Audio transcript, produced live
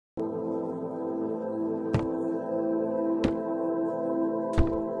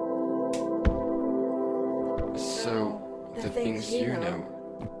things you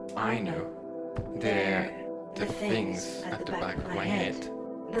know, I know. They're the things at the back of my head,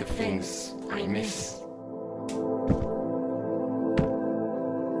 the things I miss.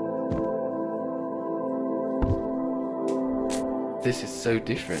 This is so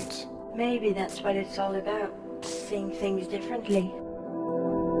different. Maybe that's what it's all about, seeing things differently.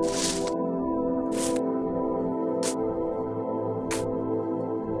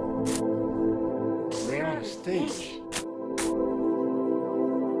 We're on stage.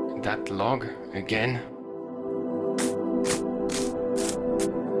 That log again.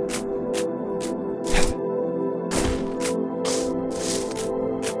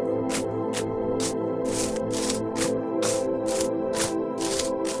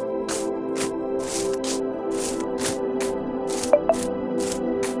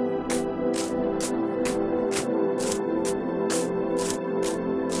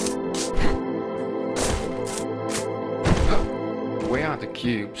 Where are the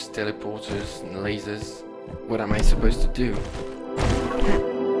cubes, teleporters, and lasers? What am I supposed to do?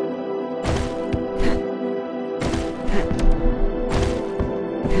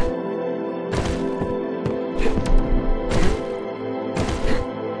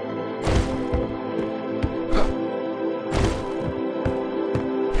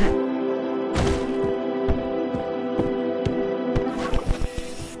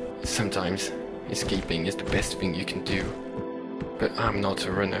 Sometimes, escaping is the best thing you can do. But I'm not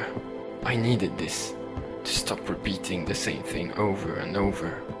a runner. I needed this to stop repeating the same thing over and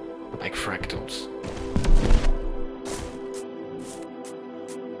over, like fractals.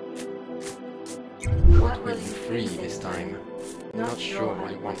 What will you free this time? Not sure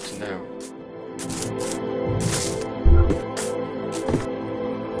I want to know.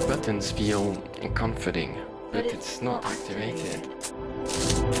 Buttons feel comforting, but it's not activated.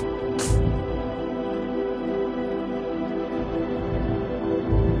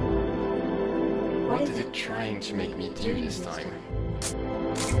 What is it trying to make me do this time?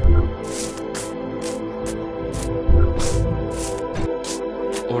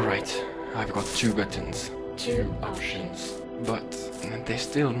 Alright, I've got 2 buttons, 2 options, but they're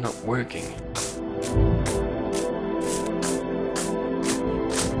still not working.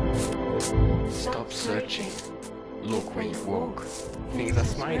 Stop searching. Look where you walk. Things are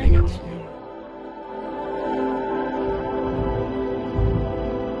smiling at you.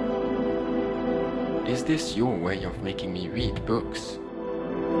 Is this your way of making me read books?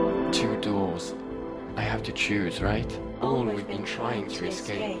 2 doors. I have to choose, right? All we've been trying to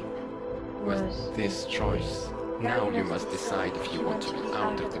escape was this choice. Now you must decide if you want to be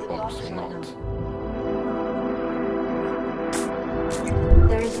out of the box or not.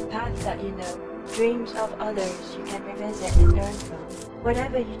 There is a path that you know, dreams of others you can revisit and learn from.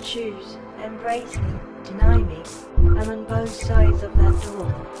 Whatever you choose, embrace me, deny me. I'm on both sides of that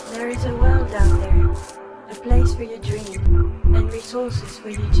door. There is a world out there, a place for your dream, and resources for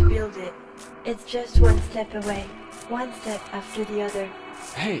you to build it. It's just one step away, one step after the other.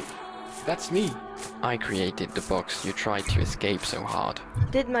 Hey, that's me! I created the box you tried to escape so hard.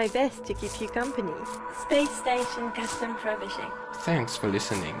 Did my best to keep you company. Space Station Custom Furbishing. Thanks for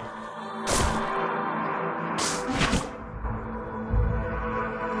listening.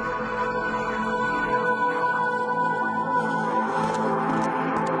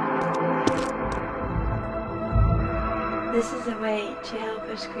 This is a way to help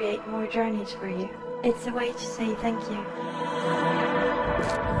us create more journeys for you. It's a way to say thank you.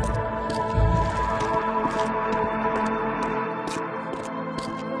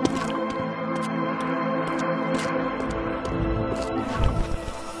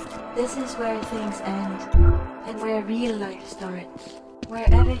 This is where things end, and where real life starts.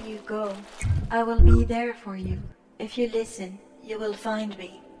 Wherever you go, I will be there for you. If you listen, you will find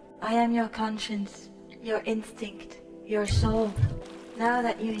me. I am your conscience, your instinct, your soul. Now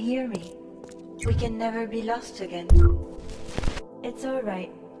that you hear me, we can never be lost again. It's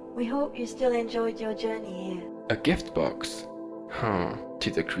alright. We hope you still enjoyed your journey here. A gift box? Huh,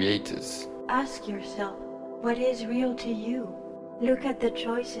 to the creators. Ask yourself, what is real to you? Look at the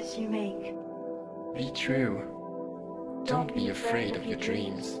choices you make. Be true. Don't be afraid of your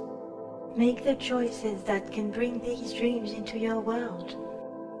dreams. Make the choices that can bring these dreams into your world.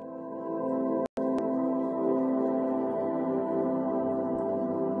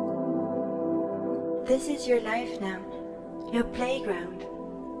 This is your life now, your playground.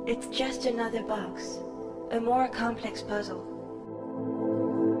 It's just another box, a more complex puzzle.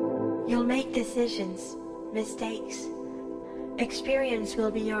 You'll make decisions, mistakes. Experience will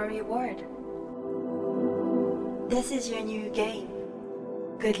be your reward. This is your new game.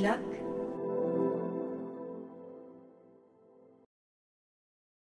 Good luck.